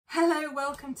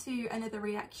welcome to another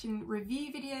reaction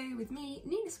review video with me,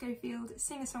 Nina Schofield,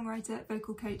 singer-songwriter,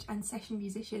 vocal coach and session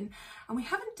musician. And we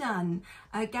haven't done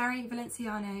a Gary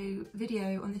Valenciano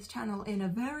video on this channel in a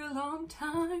very long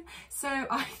time. So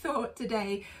I thought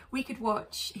today we could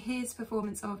watch his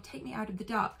performance of Take Me Out of the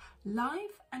Dark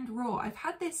live and raw. I've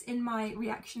had this in my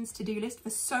reactions to-do list for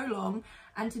so long,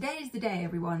 and today is the day,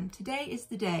 everyone. Today is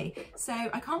the day. So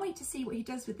I can't wait to see what he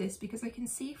does with this, because I can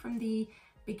see from the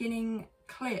beginning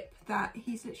clip that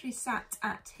he's literally sat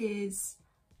at his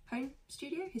home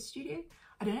studio,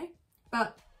 I don't know,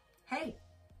 but hey,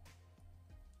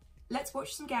 let's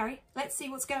watch some Gary. Let's see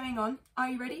what's going on. Are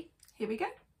you ready? Here we go.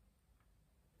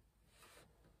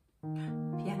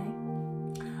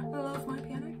 Piano. I love my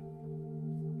piano.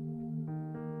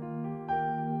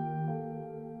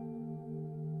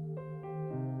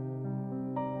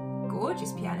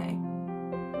 Gorgeous piano.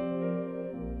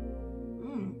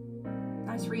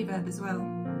 Nice reverb as well.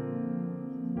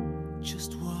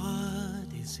 Just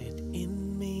what is it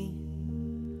in me?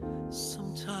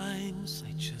 Sometimes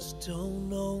I just don't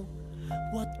know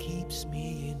what keeps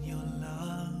me in your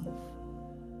love,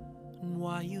 and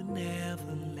why you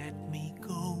never let me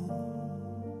go.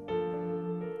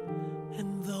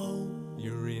 And though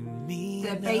you're in me,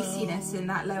 the bassiness in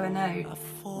that lower note. I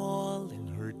fall and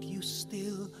hurt you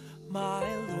still. My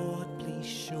Lord, please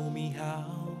show me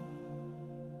how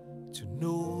to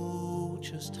know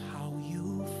just how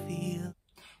you feel.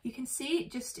 You can see,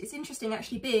 it's interesting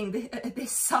actually being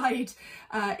this side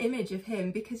image of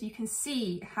him, because you can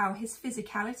see how his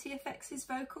physicality affects his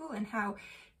vocal and how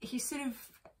he's sort of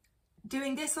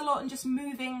doing this a lot and just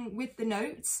moving with the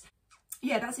notes.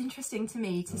 Yeah, that's interesting to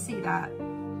me to see that.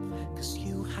 'Cause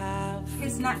you have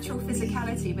his natural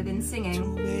physicality within singing.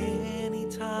 Too many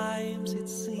times it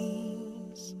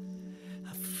seems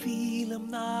I feel I'm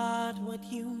not what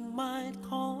you might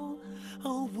call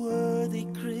a worthy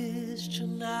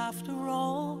Christian after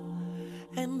all.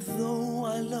 And though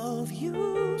I love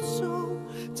you so,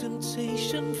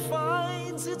 temptation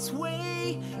finds its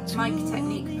way to mic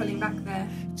technique pulling back there.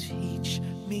 Teach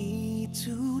me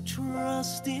to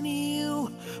trust in you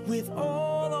with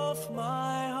all of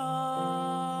my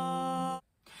heart.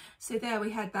 So there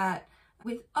we had that.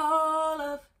 With all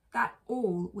of that,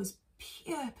 all was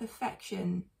pure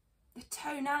perfection. The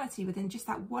tonality within just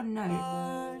that one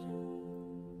note.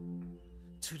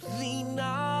 To lean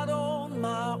not on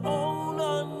my own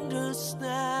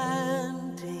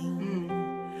understanding.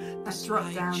 That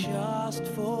drop down. Just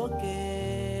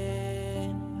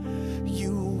forget.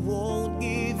 You won't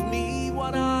give me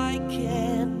what I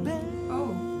can't bear.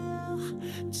 Oh.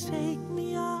 Take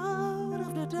me out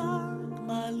of the dark,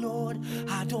 my Lord.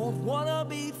 I don't wanna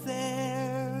be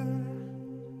there.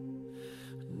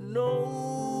 No.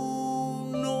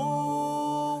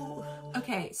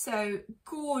 Okay, so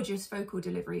gorgeous vocal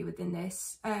delivery within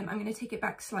this. I'm going to take it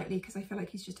back slightly because I feel like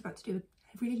he's just about to do a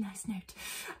really nice note.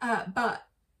 But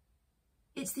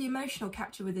it's the emotional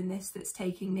capture within this that's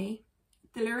taking me.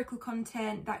 The lyrical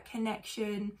content, that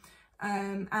connection,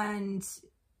 and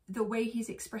the way he's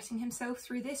expressing himself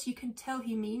through this. You can tell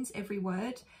he means every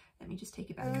word. Let me just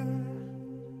take it back.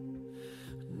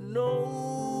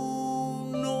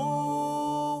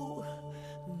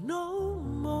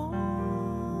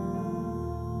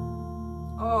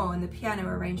 Oh, and the piano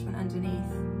arrangement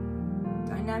underneath.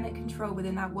 Dynamic control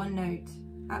within that one note.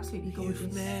 Absolutely gorgeous.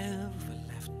 You've never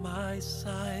left my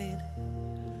side.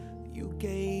 You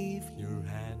gave your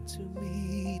hand to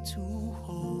me to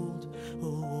hold.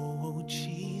 Oh,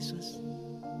 Jesus,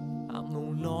 I'm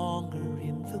no longer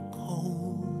in the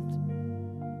cold.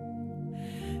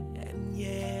 And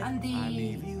yeah, and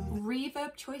the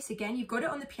reverb choice again, you've got it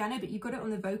on the piano, but you've got it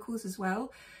on the vocals as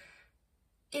well.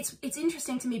 It's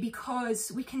interesting to me because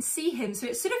we can see him, so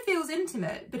it sort of feels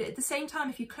intimate, but at the same time,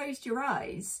 if you closed your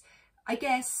eyes, I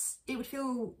guess it would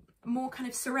feel more kind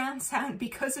of surround sound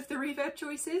because of the reverb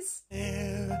choices.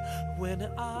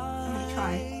 When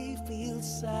I feel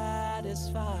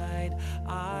satisfied,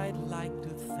 I'd like to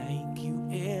thank you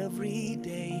every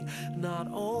day, not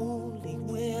only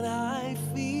when I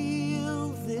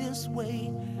feel this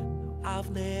way. I've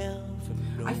never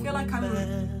known I feel like I'm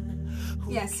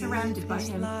surrounded by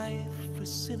him. Life for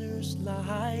sinners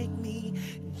like me,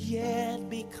 yet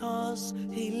because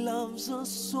he loves us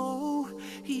so,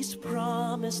 he's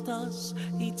promised us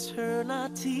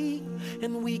eternity,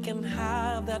 and we can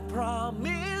have that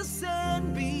promise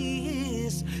and be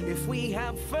his if we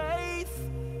have faith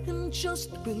and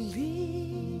just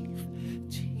believe.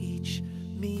 Teach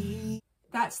me.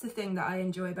 That's the thing that I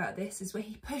enjoy about this, is where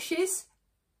he pushes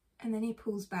and then he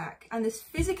pulls back. And this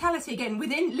physicality again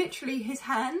within literally his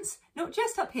hands, not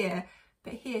just up here,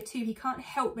 but here too he can't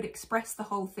help but express the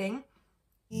whole thing.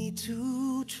 Need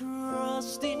to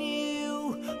trust in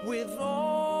you with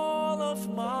all of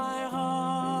my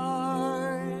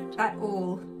heart. That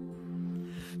all.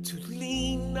 To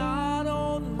lean not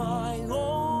on my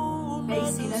own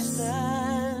Bassiness.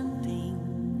 understanding,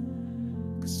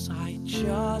 'cause I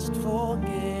just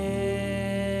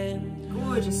forget.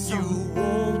 Gorgeous song. You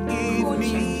won't give Chord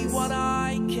me changes. what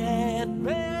I can't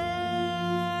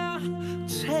bear.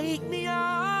 Take me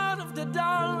out of the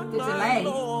dark, The my delay.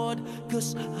 Lord,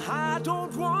 'cause I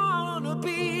don't wanna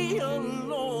be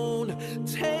alone.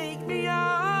 Take me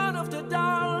out of the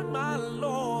dark, my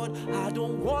Lord, I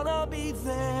don't wanna be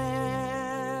there.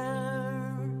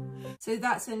 So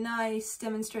that's a nice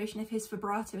demonstration of his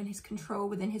vibrato and his control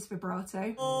within his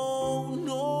vibrato. Oh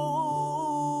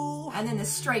no. And then the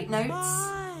straight notes.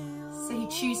 So he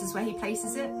chooses where he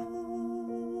places it.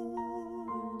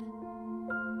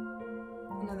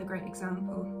 Another great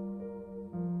example.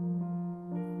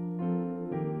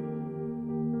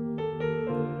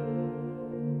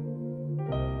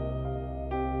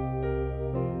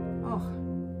 Oh,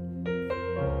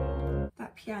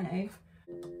 that piano.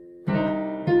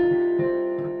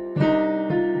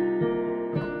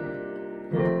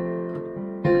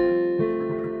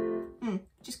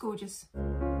 Just gorgeous.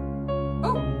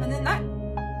 Oh, and then that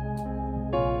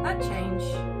change.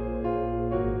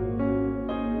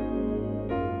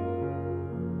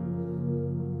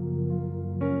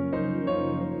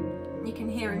 You can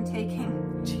hear him taking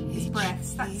his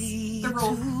breaths. That's the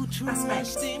raw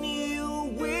aspect. In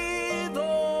you with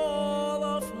all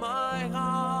of my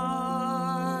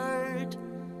heart.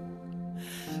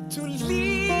 To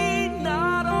lean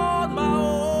not on my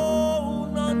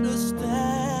own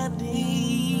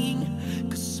understanding,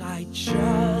 'cause I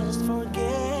just forget.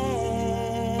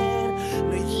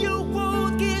 No, you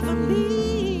won't give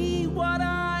me what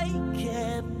I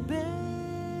can't bear.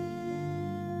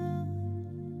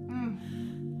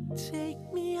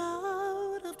 Take me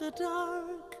out of the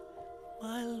dark,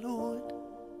 my Lord.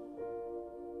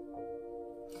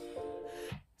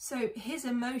 So his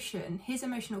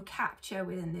emotional capture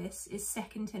within this is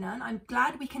second to none. I'm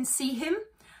glad we can see him.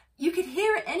 You could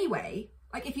hear it anyway.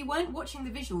 Like if you weren't watching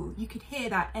the visual, you could hear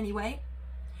that anyway.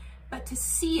 But to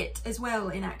see it as well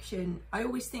in action, I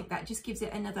always think that just gives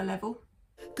it another level.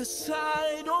 'Cause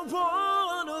I don't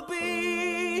wanna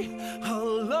be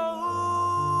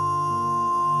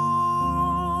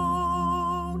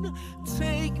alone.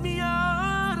 Take me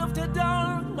out of the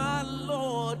dark, my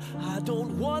Lord. I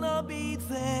don't wanna be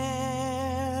there.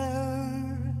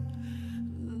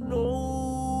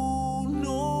 No,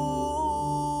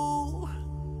 no.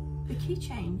 The key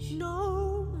change.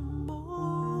 No more.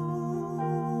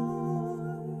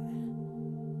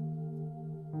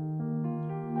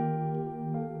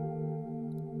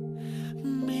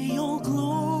 May your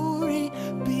glory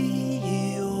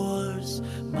be yours,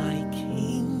 my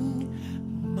King,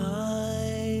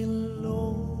 my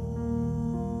Lord.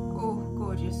 Oh,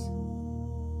 gorgeous.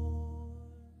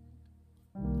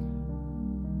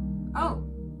 Oh,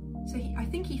 so I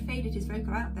think he faded his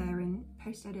vocal out there in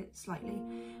post-edit slightly.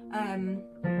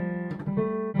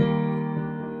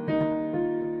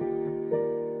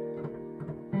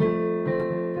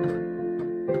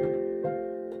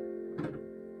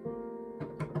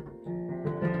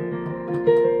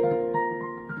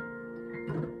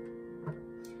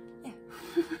 Yeah,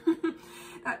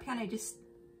 that piano just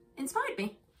inspired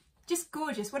me. Just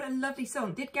gorgeous. What a lovely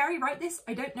song. Did Gary write this?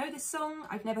 I don't know this song.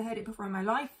 I've never heard it before in my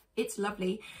life. It's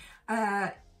lovely.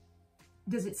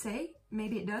 Does it say?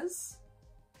 Maybe it does.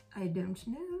 I don't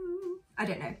know. I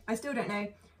don't know. I still don't know.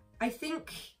 I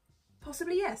think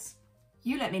possibly yes.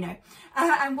 You let me know.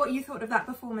 And what you thought of that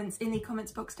performance in the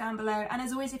comments box down below. And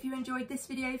as always, if you enjoyed this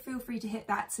video, feel free to hit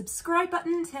that subscribe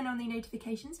button, turn on the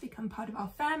notifications, become part of our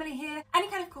family here. And you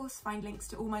can, of course, find links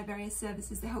to all my various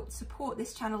services that help support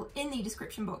this channel in the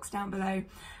description box down below.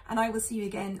 And I will see you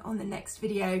again on the next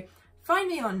video. Find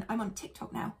me I'm on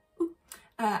TikTok now.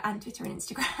 And Twitter and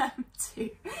Instagram too.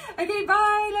 Okay,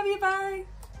 bye. Love you, bye.